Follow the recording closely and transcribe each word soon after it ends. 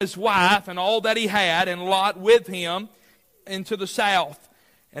his wife and all that he had, and Lot with him into the south.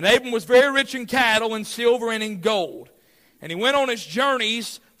 And Abram was very rich in cattle and silver and in gold. And he went on his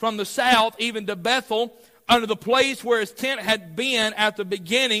journeys from the south even to Bethel, unto the place where his tent had been at the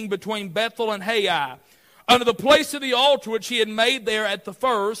beginning between Bethel and Hai, unto the place of the altar which he had made there at the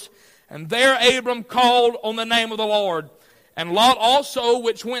first. And there Abram called on the name of the Lord. And Lot also,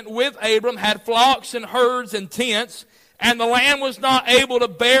 which went with Abram, had flocks and herds and tents, and the land was not able to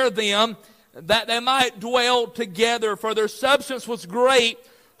bear them, that they might dwell together, for their substance was great,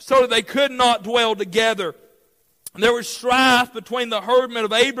 so that they could not dwell together. And there was strife between the herdmen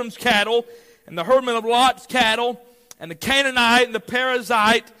of Abram's cattle and the herdmen of Lot's cattle, and the Canaanite and the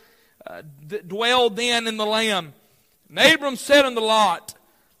Perizzite dwelled then in the land. And Abram said unto Lot,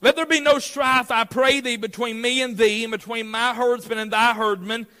 Let there be no strife, I pray thee, between me and thee, and between my herdsmen and thy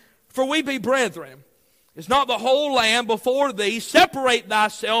herdmen, for we be brethren. Is not the whole land before thee? Separate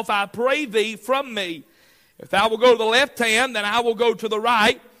thyself, I pray thee, from me. If thou wilt go to the left hand, then I will go to the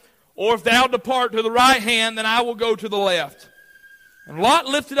right. Or if thou depart to the right hand, then I will go to the left. And Lot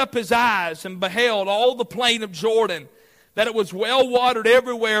lifted up his eyes and beheld all the plain of Jordan, that it was well watered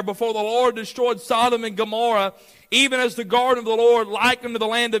everywhere before the Lord destroyed Sodom and Gomorrah, even as the garden of the Lord like unto the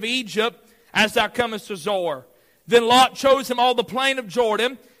land of Egypt, as thou comest to Zoar. Then Lot chose him all the plain of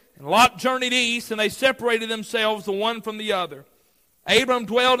Jordan, and Lot journeyed east, and they separated themselves the one from the other. Abram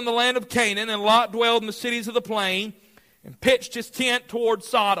dwelled in the land of Canaan, and Lot dwelled in the cities of the plain, and pitched his tent toward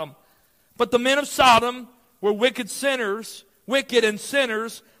Sodom. But the men of Sodom were wicked and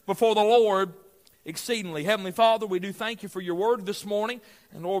sinners before the Lord exceedingly. Heavenly Father, we do thank you for your word this morning.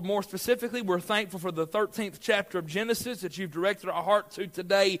 And Lord, more specifically, we're thankful for the 13th chapter of Genesis that you've directed our heart to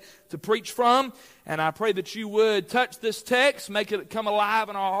today to preach from. And I pray that you would touch this text, make it come alive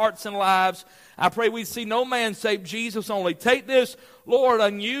in our hearts and lives. I pray we'd see no man save Jesus only. Take this, Lord,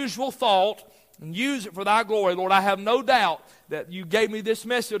 unusual thought and use it for thy glory. Lord, I have no doubt that you gave me this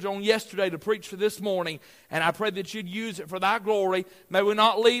message on yesterday to preach for this morning, and I pray that you'd use it for thy glory. May we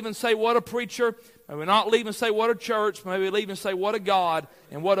not leave and say, what a preacher. May we not leave and say, what a church. May we leave and say, what a God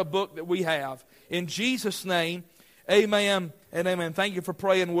and what a book that we have. In Jesus' name, amen and amen. Thank you for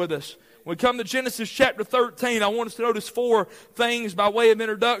praying with us. When we come to Genesis chapter 13, I want us to notice four things by way of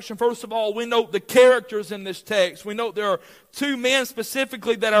introduction. First of all, we note the characters in this text. We note there are two men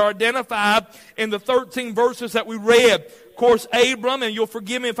specifically that are identified in the 13 verses that we read. Of course, Abram, and you'll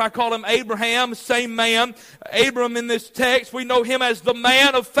forgive me if I call him Abraham, same man. Abram in this text, we know him as the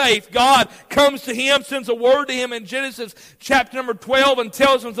man of faith. God comes to him, sends a word to him in Genesis chapter number 12 and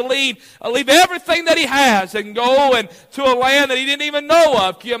tells him to leave everything that he has and go and to a land that he didn't even know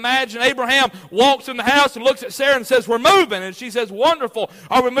of. Can you imagine? Abraham walks in the house and looks at Sarah and says, we're moving. And she says, wonderful.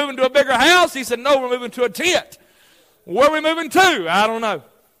 Are we moving to a bigger house? He said, no, we're moving to a tent. Where are we moving to? I don't know.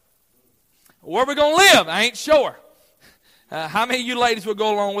 Where are we going to live? I ain't sure. How many of you ladies would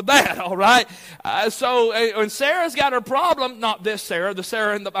go along with that, all right? And Sarah's got her problem, not this Sarah, the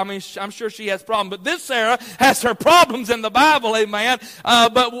Sarah, I'm sure she has problems, but this Sarah has her problems in the Bible, amen.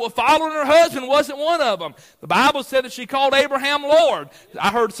 But following her husband wasn't one of them. The Bible said that she called Abraham Lord. I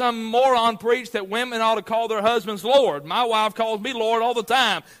heard some moron preach that women ought to call their husbands Lord. My wife calls me Lord all the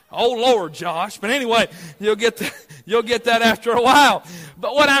time. Oh, Lord, Josh. But anyway, you'll get that after a while.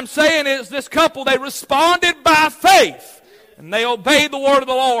 But what I'm saying is this couple, they responded by faith. And they obeyed the word of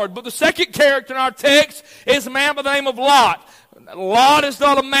the Lord. But the second character in our text is a man by the name of Lot. Lot is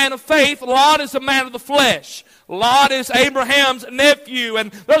not a man of faith. Lot is a man of the flesh. Lot is Abraham's nephew,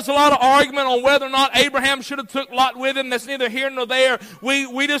 and there's a lot of argument on whether or not Abraham should have took Lot with him. That's neither here nor there.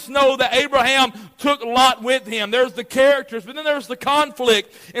 We just know that Abraham took Lot with him. There's the characters, but then there's the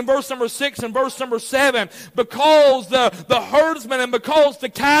conflict in verse number 6 and verse number 7. Because the herdsmen and because the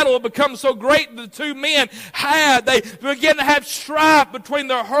cattle have become so great, the two men they began to have strife between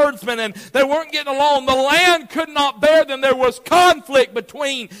their herdsmen, and they weren't getting along. The land could not bear them. There was conflict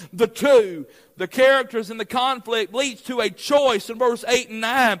between the two. The characters in the conflict leads to a choice in verse 8 and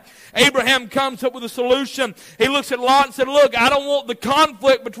 9. Abraham comes up with a solution. He looks at Lot and said, look, I don't want the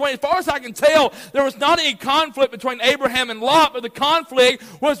conflict between, as far as I can tell, there was not any conflict between Abraham and Lot, but the conflict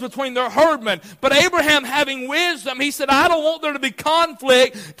was between their herdmen. But Abraham, having wisdom, he said, I don't want there to be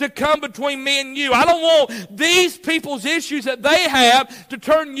conflict to come between me and you. I don't want these people's issues that they have to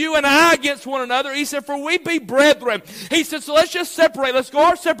turn you and I against one another. He said, for we be brethren. He said, so let's just separate. Let's go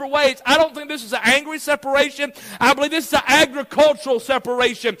our separate ways. I don't think this is is an angry separation. I believe this is an agricultural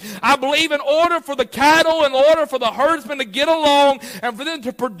separation. I believe in order for the cattle, in order for the herdsmen to get along and for them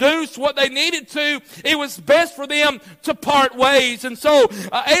to produce what they needed to, it was best for them to part ways. And so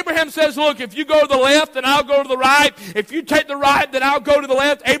Abraham says, look, if you go to the left, then I'll go to the right. If you take the right, then I'll go to the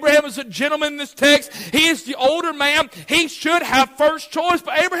left. Abraham is a gentleman in this text. He is the older man. He should have first choice,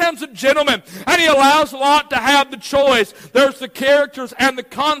 but Abraham's a gentleman, and he allows Lot to have the choice. There's the characters and the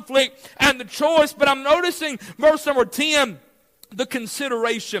conflict and the choice, but I'm noticing verse number 10, the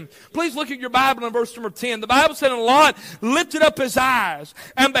consideration. Please look at your Bible in verse number 10. The Bible said, and Lot lifted up his eyes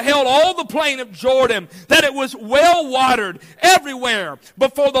and beheld all the plain of Jordan, that it was well watered everywhere,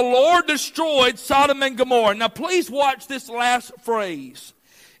 before the Lord destroyed Sodom and Gomorrah. Now please watch this last phrase.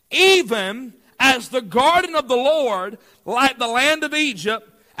 Even as the garden of the Lord, like the land of Egypt,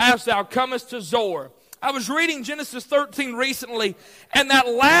 as thou comest to Zoar. I was reading Genesis 13 recently, and that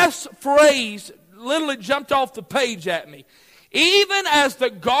last phrase literally jumped off the page at me. Even as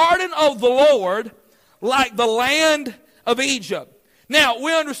the garden of the Lord, like the land of Egypt. Now,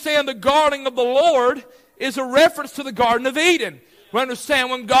 we understand the garden of the Lord is a reference to the Garden of Eden. We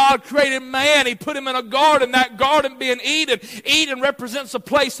understand when God created man, He put him in a garden, that garden being Eden. Eden represents a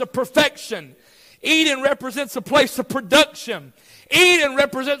place of perfection. Eden represents a place of production. Eden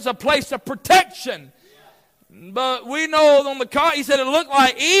represents a place of protection. But we know on the card, he said it looked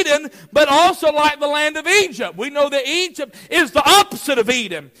like Eden, but also like the land of Egypt. We know that Egypt is the opposite of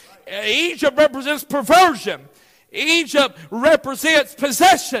Eden. Egypt represents perversion. Egypt represents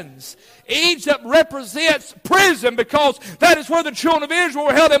possessions. Egypt represents prison, because that is where the children of Israel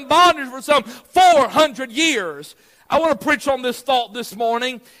were held in bondage for some 400 years. I want to preach on this thought this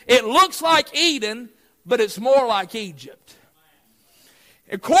morning. It looks like Eden, but it's more like Egypt.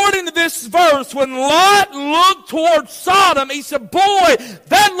 According to this verse, when Lot looked towards Sodom, he said, boy,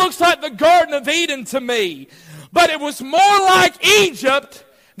 that looks like the Garden of Eden to me. But it was more like Egypt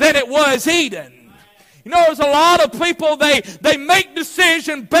than it was Eden. You know, there's a lot of people, they make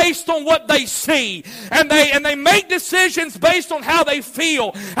decisions based on what they see. And they make decisions based on how they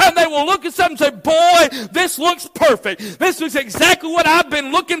feel. And they will look at something and say, boy, this looks perfect. This is exactly what I've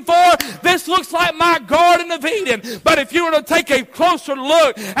been looking for. This looks like my Garden of Eden. But if you were to take a closer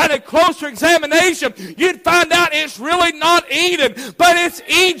look and a closer examination, you'd find out it's really not Eden, but it's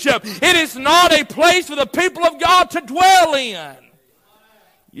Egypt. It is not a place for the people of God to dwell in.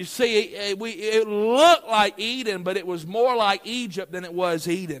 You see, it looked like Eden, but it was more like Egypt than it was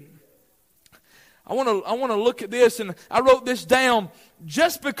Eden. I want to look at this, and I wrote this down.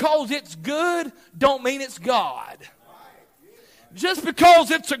 Just because it's good, don't mean it's God. Just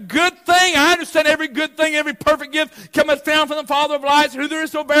because it's a good thing, I understand every good thing, every perfect gift cometh down from the Father of lights, who there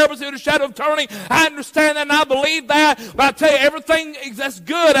is no variable, who the shadow of turning. I understand that, and I believe that. But I tell you, everything that's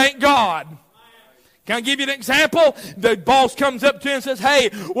good ain't God. Can I give you an example? The boss comes up to you and says,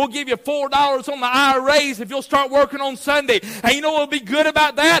 hey, we'll give you $4 on the IRAs if you'll start working on Sunday. And you know what will be good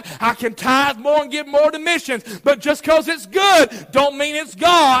about that? I can tithe more and give more to missions. But just because it's good, don't mean it's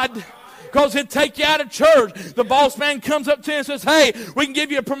God. Because it'd take you out of church. The boss man comes up to you and says, hey, we can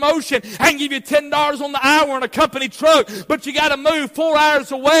give you a promotion. I can give you $10 on the hour in a company truck, but you got to move 4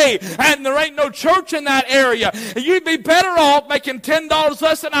 hours away, and there ain't no church in that area. And you'd be better off making $10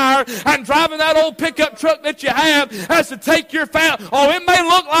 less an hour and driving that old pickup truck that you have as to take your family. Oh, it may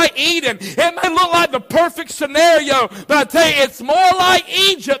look like Eden. It may look like the perfect scenario, but I tell you, it's more like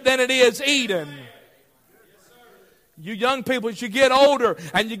Egypt than it is Eden. You young people, as you get older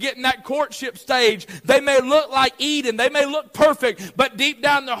and you get in that courtship stage, they may look like Eden. They may look perfect, but deep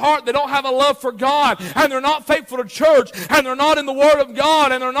down in their heart, they don't have a love for God, and they're not faithful to church, and they're not in the Word of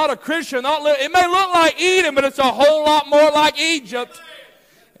God, and they're not a Christian. It may look like Eden, but it's a whole lot more like Egypt.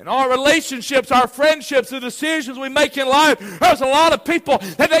 In our relationships, our friendships, the decisions we make in life, there's a lot of people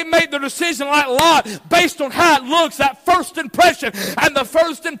that they made their decision like Lot based on how it looks, that first impression. And the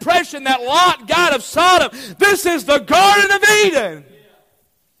first impression that Lot got of Sodom, this is the Garden of Eden.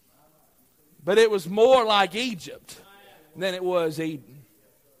 But it was more like Egypt than it was Eden.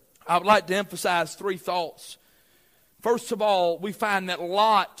 I would like to emphasize 3 thoughts. First of all, we find that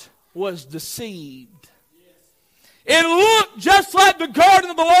Lot was deceived. It looked just like the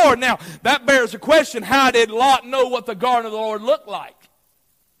garden of the Lord. Now, that bears a question. How did Lot know what the garden of the Lord looked like?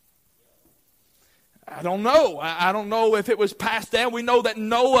 I don't know. I don't know if it was passed down. We know that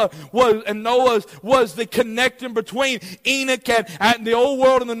Noah was the connecting between Enoch and the old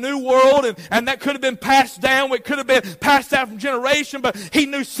world and the new world, and that could have been passed down. It could have been passed down from generation, but he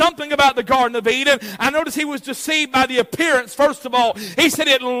knew something about the Garden of Eden. I noticed he was deceived by the appearance, first of all. He said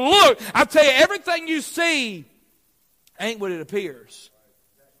it looked, I tell you, everything you see ain't what it appears.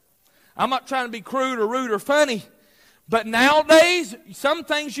 I'm not trying to be crude or rude or funny, but nowadays, some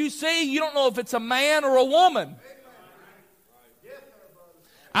things you see, you don't know if it's a man or a woman.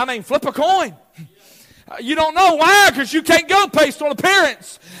 I mean, flip a coin. You don't know why, because you can't go based on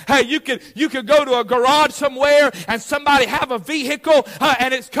appearance. Hey, you could go to a garage somewhere and somebody have a vehicle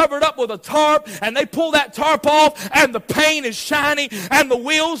and it's covered up with a tarp, and they pull that tarp off and the paint is shiny and the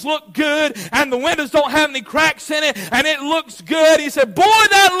wheels look good and the windows don't have any cracks in it and it looks good. He said, boy,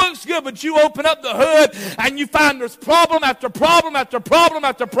 that looks good, but you open up the hood and you find there's problem after problem after problem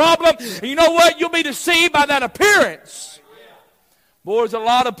after problem. And you know what? You'll be deceived by that appearance. Boy, there's a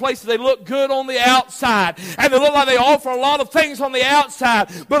lot of places they look good on the outside, and they look like they offer a lot of things on the outside,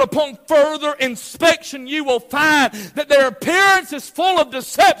 but upon further inspection you will find that their appearance is full of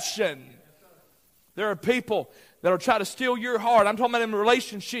deception. There are people that will try to steal your heart. I'm talking about in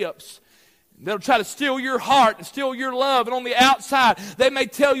relationships. They'll try to steal your heart and steal your love, and on the outside they may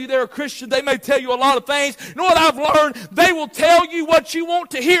tell you they're a Christian, they may tell you a lot of things. You know what I've learned? They will tell you what you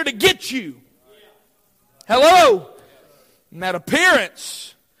want to hear to get you. Hello? And that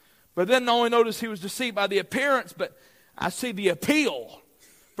appearance. But then not only notice he was deceived by the appearance, but I see the appeal.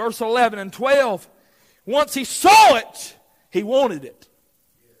 Verse 11 and 12. Once he saw it, he wanted it.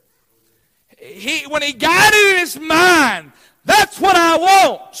 When he got it in his mind, that's what I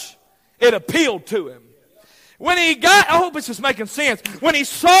want, it appealed to him. When he got, I hope this is making sense. When he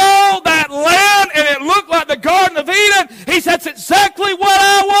saw that land and it looked like the Garden of Eden, he said, that's exactly what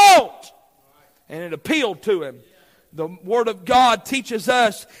I want. And it appealed to him. The Word of God teaches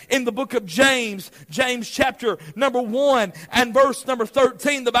us in the book of James, James chapter number 1 and verse number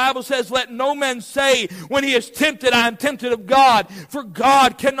 13, the Bible says, let no man say when he is tempted, I am tempted of God. For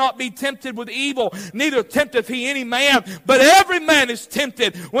God cannot be tempted with evil, neither tempteth he any man. But every man is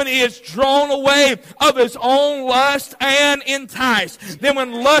tempted when he is drawn away of his own lust and enticed. Then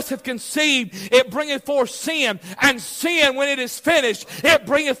when lust hath conceived, it bringeth forth sin. And sin, when it is finished, it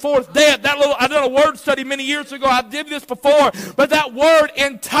bringeth forth death. I did a word study many years ago. I did this before, but that word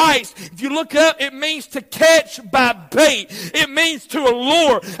entice, if you look up, it means to catch by bait. It means to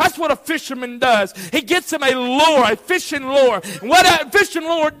allure. That's what a fisherman does. He gets him a lure, a fishing lure. And what that fishing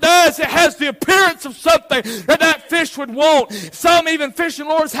lure does, it has the appearance of something that fish would want. Some even fishing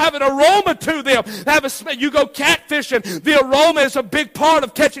lures have an aroma to them. They have you go catfishing, the aroma is a big part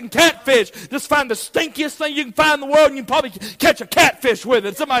of catching catfish. Just find the stinkiest thing you can find in the world and you can probably catch a catfish with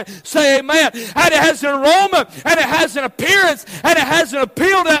it. Somebody say amen. And it has an aroma, and it has an appearance, and it has an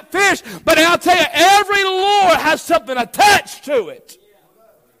appeal to that fish. But I'll tell you, every lure has something attached to it.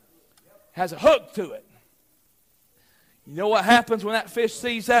 Has a hook to it. You know what happens when that fish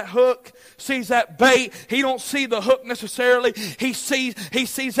sees that hook, sees that bait? He don't see the hook necessarily. He sees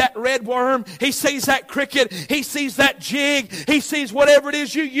that red worm. He sees that cricket. He sees that jig. He sees whatever it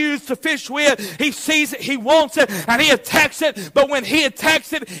is you use to fish with. He sees it. He wants it, and he attacks it. But when he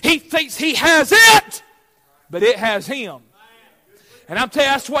attacks it, he thinks he has it. But it has him. And I'm telling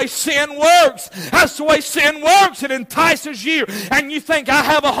you, that's the way sin works. That's the way sin works. It entices you. And you think, I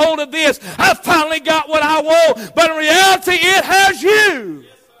have a hold of this. I finally got what I want. But in reality, it has you.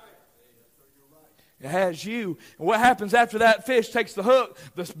 It has you. And what happens after that fish takes the hook?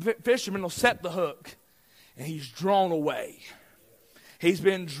 The fisherman will set the hook. And he's drawn away. He's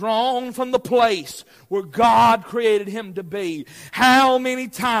been drawn from the place where God created him to be. How many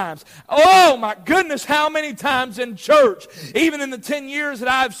times? Oh my goodness, how many times in church, even in the 10 years that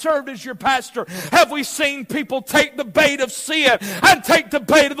I've served as your pastor, have we seen people take the bait of sin and take the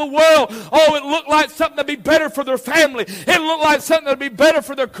bait of the world? Oh, it looked like something to be better for their family. It looked like something to be better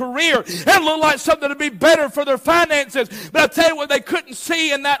for their career. It looked like something to be better for their finances. But I tell you what they couldn't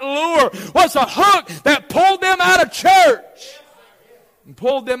see in that lure was a hook that pulled them out of church. And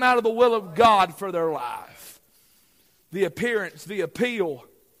pulled them out of the will of God for their life. The appearance, the appeal,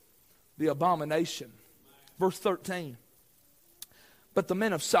 the abomination. Verse 13. But the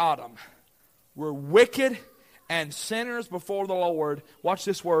men of Sodom were wicked and sinners before the Lord. Watch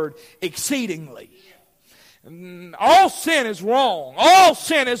this word, exceedingly. All sin is wrong. All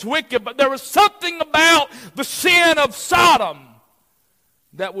sin is wicked. But there was something about the sin of Sodom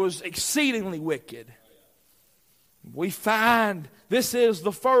that was exceedingly wicked. We find this is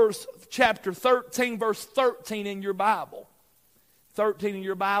the first chapter 13, verse 13 in your Bible. 13 in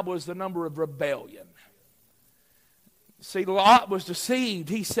your Bible is the number of rebellion. See, Lot was deceived.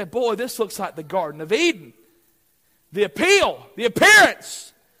 He said, boy, this looks like the Garden of Eden. The appeal, the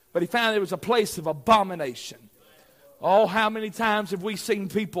appearance. But he found it was a place of abomination. Oh, how many times have we seen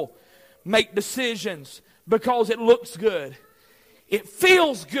people make decisions because it looks good? It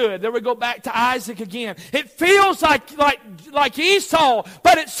feels good. There we go back to Isaac again. It feels like Esau,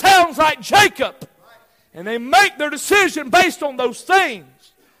 but it sounds like Jacob. And they make their decision based on those things.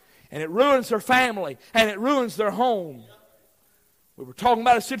 And it ruins their family, and it ruins their home. We were talking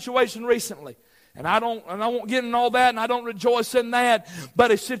about a situation recently. And I won't get in all that, and I don't rejoice in that.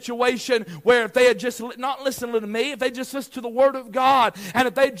 But a situation where if they had just not listened to me, if they just listened to the Word of God, and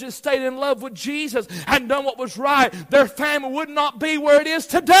if they just stayed in love with Jesus and done what was right, their family would not be where it is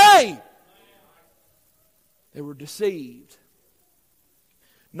today. They were deceived.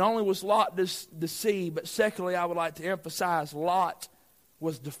 Not only was Lot deceived, but secondly, I would like to emphasize, Lot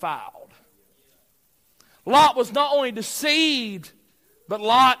was defiled. Lot was not only deceived, but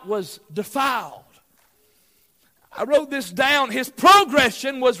Lot was defiled. I wrote this down. His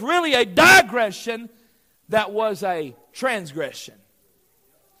progression was really a digression that was a transgression.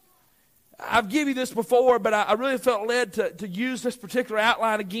 I've given you this before, but I really felt led to use this particular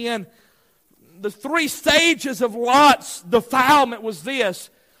outline again. The 3 stages of Lot's defilement was this.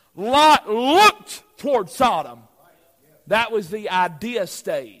 Lot looked toward Sodom. That was the idea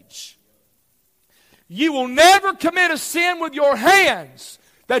stage. You will never commit a sin with your hands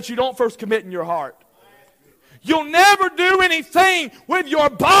that you don't first commit in your heart. You'll never do anything with your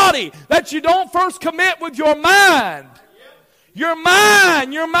body that you don't first commit with your mind. Your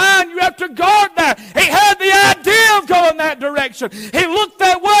mind, you have to guard that. He had the idea of going that direction. He looked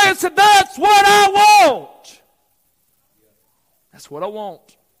that way and said, that's what I want. That's what I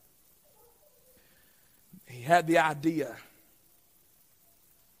want. He had the idea.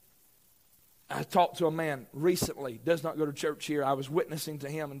 I talked to a man recently, does not go to church here. I was witnessing to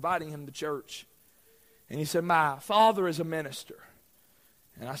him, inviting him to church. And he said, my father is a minister.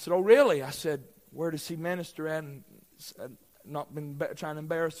 And I said, oh, really? I said, where does he minister at? And I'd not been trying to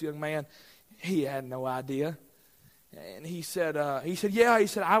embarrass the young man. He had no idea. And he said, yeah. He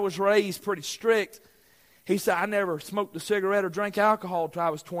said, I was raised pretty strict. He said, I never smoked a cigarette or drank alcohol until I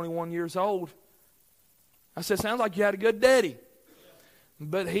was 21 years old. I said, sounds like you had a good daddy.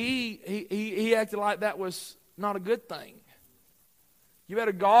 But he acted like that was not a good thing. You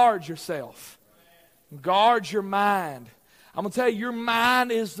better guard yourself. Guard your mind. I'm going to tell you, your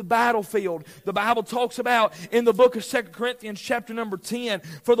mind is the battlefield. The Bible talks about in the book of 2 Corinthians chapter number 10,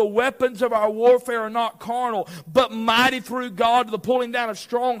 for the weapons of our warfare are not carnal, but mighty through God to the pulling down of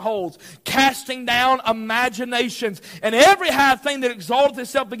strongholds, casting down imaginations, and every high thing that exalteth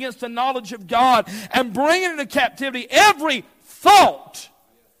itself against the knowledge of God, and bringing into captivity every thought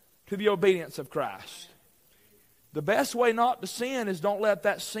to the obedience of Christ. The best way not to sin is don't let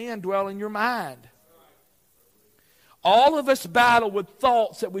that sin dwell in your mind. All of us battle with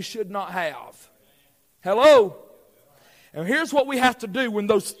thoughts that we should not have. Hello? And here's what we have to do. When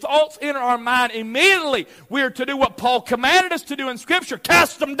those thoughts enter our mind, immediately we are to do what Paul commanded us to do in Scripture.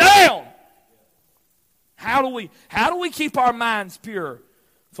 Cast them down. How do we keep our minds pure?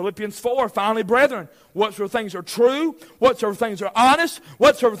 Philippians 4, finally, brethren, whatsoever things are true, whatsoever things are honest,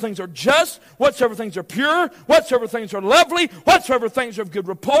 whatsoever things are just, whatsoever things are pure, whatsoever things are lovely, whatsoever things are of good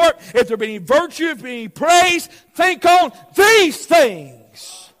report, if there be any virtue, if there be any praise, think on these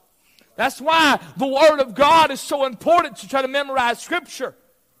things. That's why the Word of God is so important to try to memorize Scripture.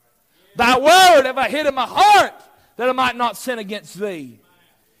 Thy Word have I hid in my heart, that I might not sin against thee.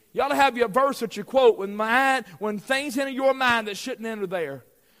 You ought to have your verse that you quote when things enter your mind that shouldn't enter there.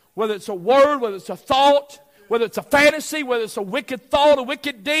 Whether it's a word, whether it's a thought, whether it's a fantasy, whether it's a wicked thought, a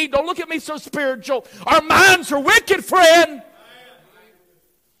wicked deed. Don't look at me so spiritual. Our minds are wicked, friend.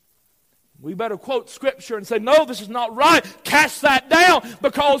 We better quote Scripture and say, no, this is not right. Cast that down,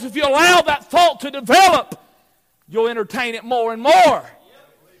 because if you allow that thought to develop, you'll entertain it more and more.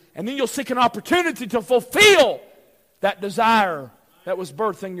 And then you'll seek an opportunity to fulfill that desire that was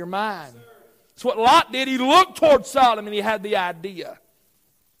birthed in your mind. That's what Lot did. He looked toward Sodom and he had the idea.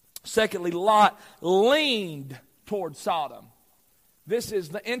 Secondly, Lot leaned toward Sodom. This is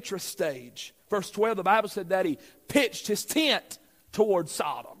the interest stage. Verse 12, the Bible said that he pitched his tent toward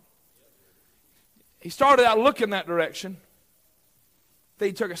Sodom. He started out looking that direction. Then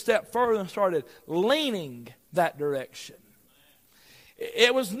he took a step further and started leaning that direction.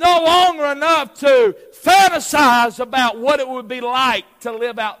 It was no longer enough to fantasize about what it would be like to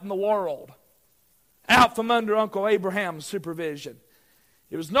live out in the world, out from under Uncle Abraham's supervision.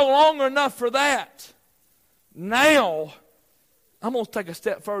 It was no longer enough for that. Now, I'm going to take a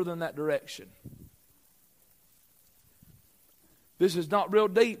step further in that direction. This is not real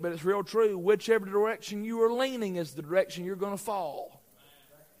deep, but it's real true. Whichever direction you are leaning is the direction you're going to fall.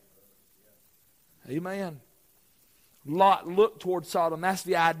 Amen. Lot looked toward Sodom. That's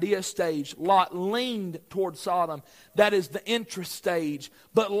the idea stage. Lot leaned toward Sodom. That is the interest stage.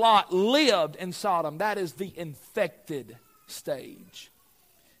 But Lot lived in Sodom. That is the infected stage.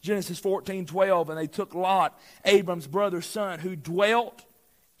 Genesis 14:12, and they took Lot, Abram's brother's son, who dwelt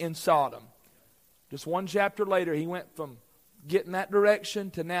in Sodom. Just one chapter later, he went from getting that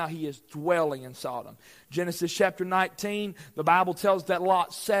direction to now he is dwelling in Sodom. Genesis chapter 19, the Bible tells that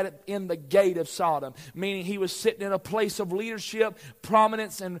Lot sat in the gate of Sodom, meaning he was sitting in a place of leadership,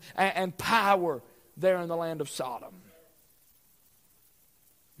 prominence, and power there in the land of Sodom.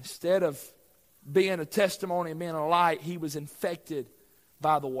 Instead of being a testimony and being a light, he was infected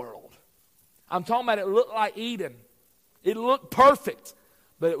by the world. I'm talking about it looked like Eden. It looked perfect,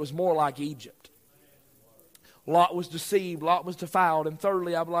 but it was more like Egypt. Lot was deceived, Lot was defiled, and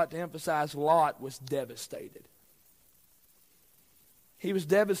thirdly, I would like to emphasize Lot was devastated. He was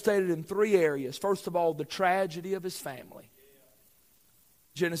devastated in three areas. First of all, the tragedy of his family.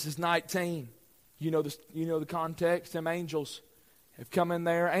 Genesis 19, you know the context. Them angels have come in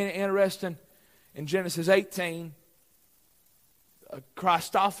there. Ain't it interesting? In Genesis 18, a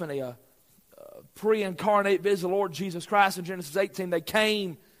Christophany, a pre-incarnate visit of the Lord Jesus Christ. In Genesis 18, they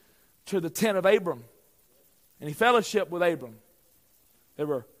came to the tent of Abram. And he fellowshiped with Abram. There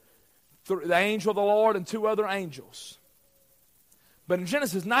were the angel of the Lord and two other angels. But in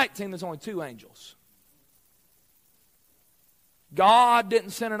Genesis 19, there's only two angels. God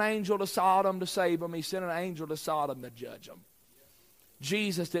didn't send an angel to Sodom to save them. He sent an angel to Sodom to judge them.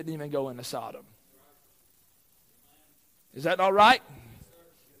 Jesus didn't even go into Sodom. Is that all right?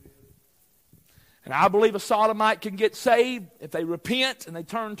 And I believe a Sodomite can get saved if they repent and they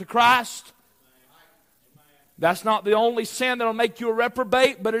turn to Christ. That's not the only sin that will make you a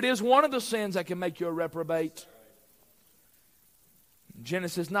reprobate, but it is one of the sins that can make you a reprobate. In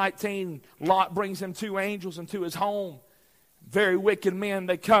Genesis 19, Lot brings him two angels into his home. Very wicked men,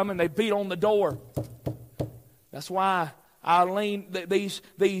 they come and they beat on the door. That's why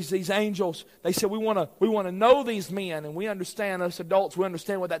these angels, they said, we want to know these men, and we understand, us adults, we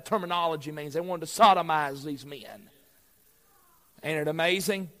understand what that terminology means. They wanted to sodomize these men. Ain't it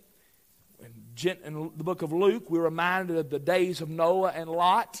amazing? In the book of Luke, we're reminded of the days of Noah and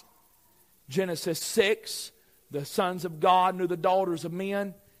Lot. Genesis 6, the sons of God knew the daughters of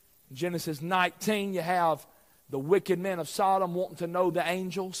men. In Genesis 19, you have the wicked men of Sodom wanting to know the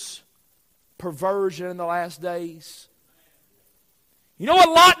angels. Perversion in the last days. You know what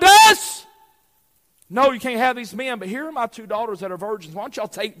Lot does? No, you can't have these men, but here are my two daughters that are virgins. Why don't y'all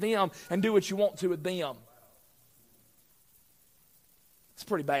take them and do what you want to with them? It's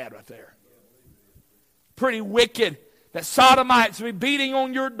pretty bad right there. Pretty wicked that Sodomites would be beating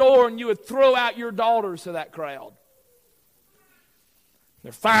on your door and you would throw out your daughters to that crowd.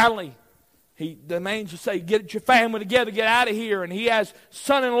 They're finally, the angels say, get your family together, get out of here. And he has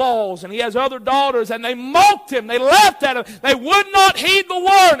son-in-laws and he has other daughters, and they mocked him, they laughed at him, they would not heed the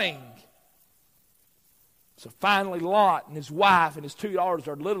warning. So finally Lot and his wife and his two daughters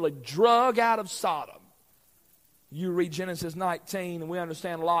are literally drug out of Sodom. You read Genesis 19 and we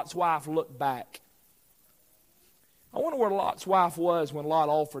understand Lot's wife looked back. I wonder where Lot's wife was when Lot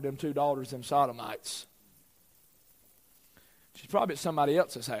offered them two daughters, them Sodomites. She's probably at somebody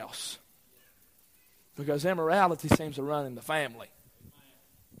else's house. Because immorality seems to run in the family.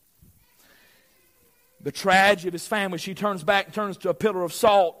 The tragedy of his family, she turns back and turns to a pillar of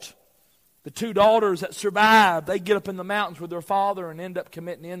salt. The two daughters that survived, they get up in the mountains with their father and end up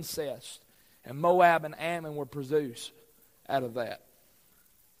committing incest. And Moab and Ammon were produced out of that.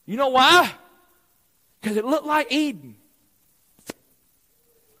 You know why? Because it looked like Eden.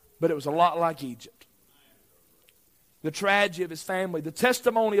 But it was a lot like Egypt. The tragedy of his family, the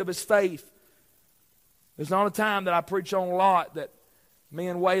testimony of his faith. There's not a time that I preach on Lot that me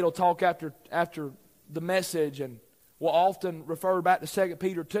and Wade will talk after the message, and we'll often refer back to 2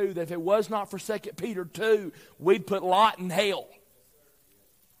 Peter 2, that if it was not for 2 Peter 2, we'd put Lot in hell.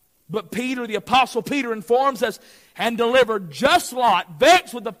 But Peter, the Apostle Peter, informs us, and delivered just Lot,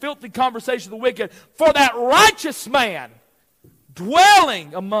 vexed with the filthy conversation of the wicked, for that righteous man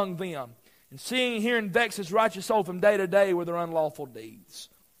dwelling among them, and seeing and hearing vex his righteous soul from day to day with their unlawful deeds.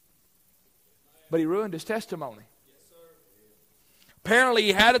 But he ruined his testimony. Apparently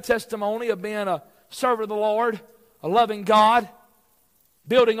he had a testimony of being a servant of the Lord, a loving God,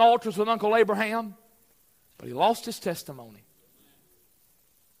 building altars with Uncle Abraham, but he lost his testimony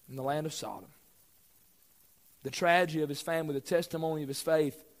in the land of Sodom. The tragedy of his family, the testimony of his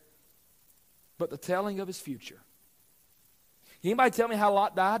faith, but the telling of his future. Anybody tell me how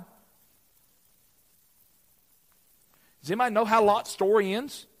Lot died? Does anybody know how Lot's story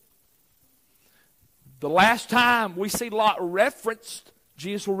ends? The last time we see Lot referenced,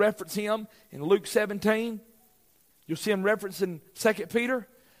 Jesus will reference him in Luke 17. You'll see him referenced in 2 Peter.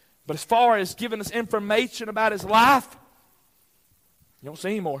 But as far as giving us information about his life, you don't see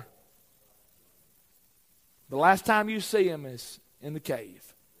anymore. The last time you see him is in the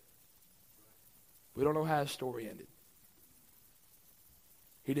cave. We don't know how his story ended.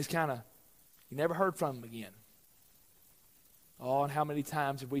 He just you never heard from him again. Oh, and how many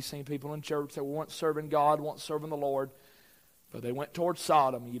times have we seen people in church that were once serving God, once serving the Lord, but they went towards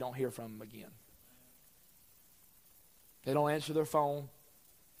Sodom and you don't hear from them again. They don't answer their phone.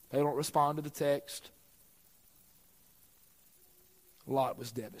 They don't respond to the text. Lot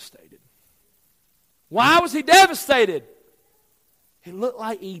was devastated. Why was he devastated? It looked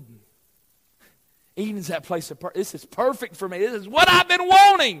like Eden. Eden's that place of this is perfect for me. This is what I've been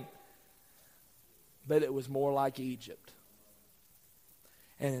wanting. But it was more like Egypt.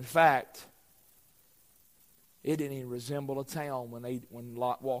 And in fact, it didn't even resemble a town when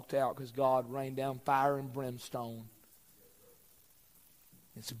Lot walked out, because God rained down fire and brimstone.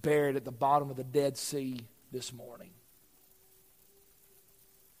 It's buried at the bottom of the Dead Sea this morning.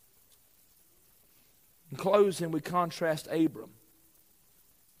 In closing, we contrast Abram.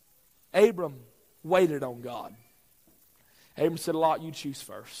 Abram waited on God. Abram said, Lot, you choose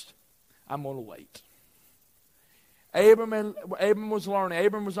first. I'm going to wait. Abram was learning.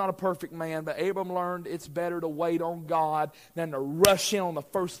 Abram was not a perfect man, but Abram learned it's better to wait on God than to rush in on the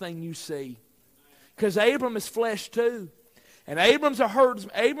first thing you see. Because Abram is flesh too. And Abram's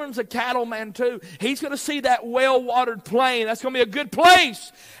a cattleman too. He's going to see that well-watered plain. That's going to be a good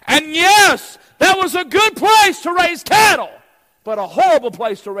place. And yes, that was a good place to raise cattle, but a horrible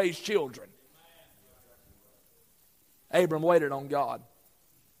place to raise children. Abram waited on God.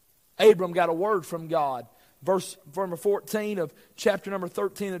 Abram got a word from God. Verse number 14 of chapter number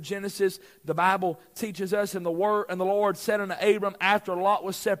 13 of Genesis, the Bible teaches us, and the Lord said unto Abram after Lot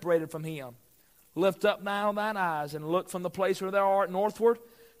was separated from him, lift up now thine eyes and look from the place where thou art northward,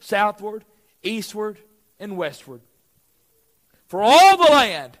 southward, eastward, and westward. For all the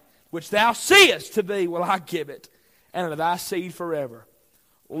land which thou seest to thee will I give it, and unto thy seed forever.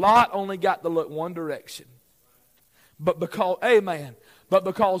 Lot only got to look one direction. But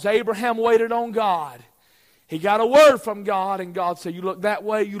because Abraham waited on God, he got a word from God, and God said, you look that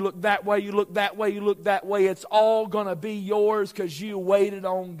way, you look that way, you look that way, you look that way. It's all going to be yours because you waited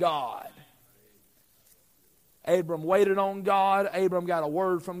on God. Abram waited on God. Abram got a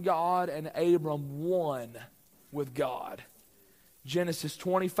word from God, and Abram won with God. Genesis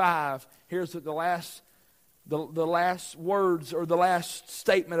 25. Here's the last words, or the last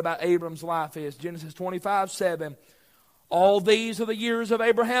statement about Abram's life is Genesis 25:7. All these are the years of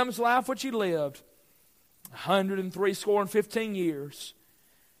Abraham's life which he lived, 115 years.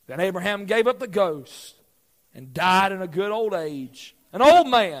 Then Abraham gave up the ghost and died in a good old age, an old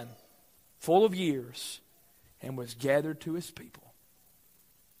man, full of years, and was gathered to his people.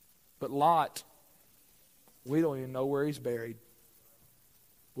 But Lot, we don't even know where he's buried.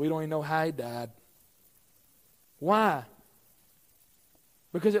 We don't even know how he died. Why?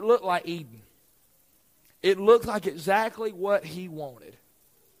 Because it looked like Eden. It looked like exactly what he wanted.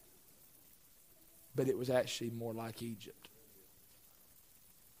 But it was actually more like Egypt.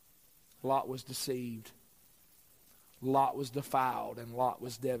 Lot was deceived. Lot was defiled, and Lot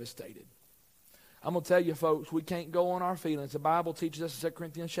was devastated. I'm going to tell you, folks, we can't go on our feelings. The Bible teaches us in 2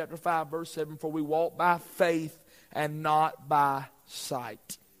 Corinthians chapter 5, verse 7, for we walk by faith and not by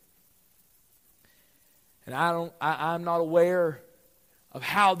sight. And I'm not aware of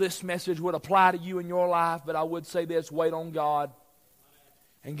how this message would apply to you in your life, but I would say this: wait on God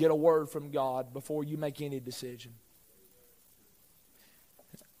and get a word from God before you make any decision.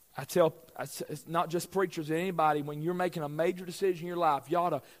 It's not just preachers, anybody, when you're making a major decision in your life, you ought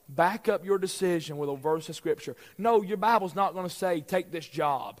to back up your decision with a verse of Scripture. No, your Bible's not going to say, take this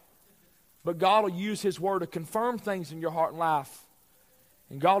job. But God will use His Word to confirm things in your heart and life.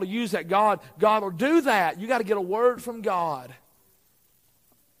 And God will use that. God will do that. You got to get a word from God.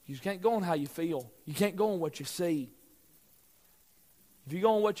 You can't go on how you feel. You can't go on what you see. If you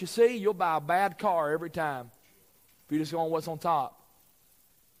go on what you see, you'll buy a bad car every time. If you just go on what's on top.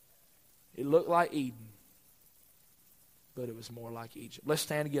 It looked like Eden, but it was more like Egypt. Let's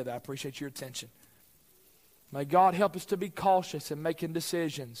stand together. I appreciate your attention. May God help us to be cautious in making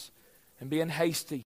decisions and being hasty.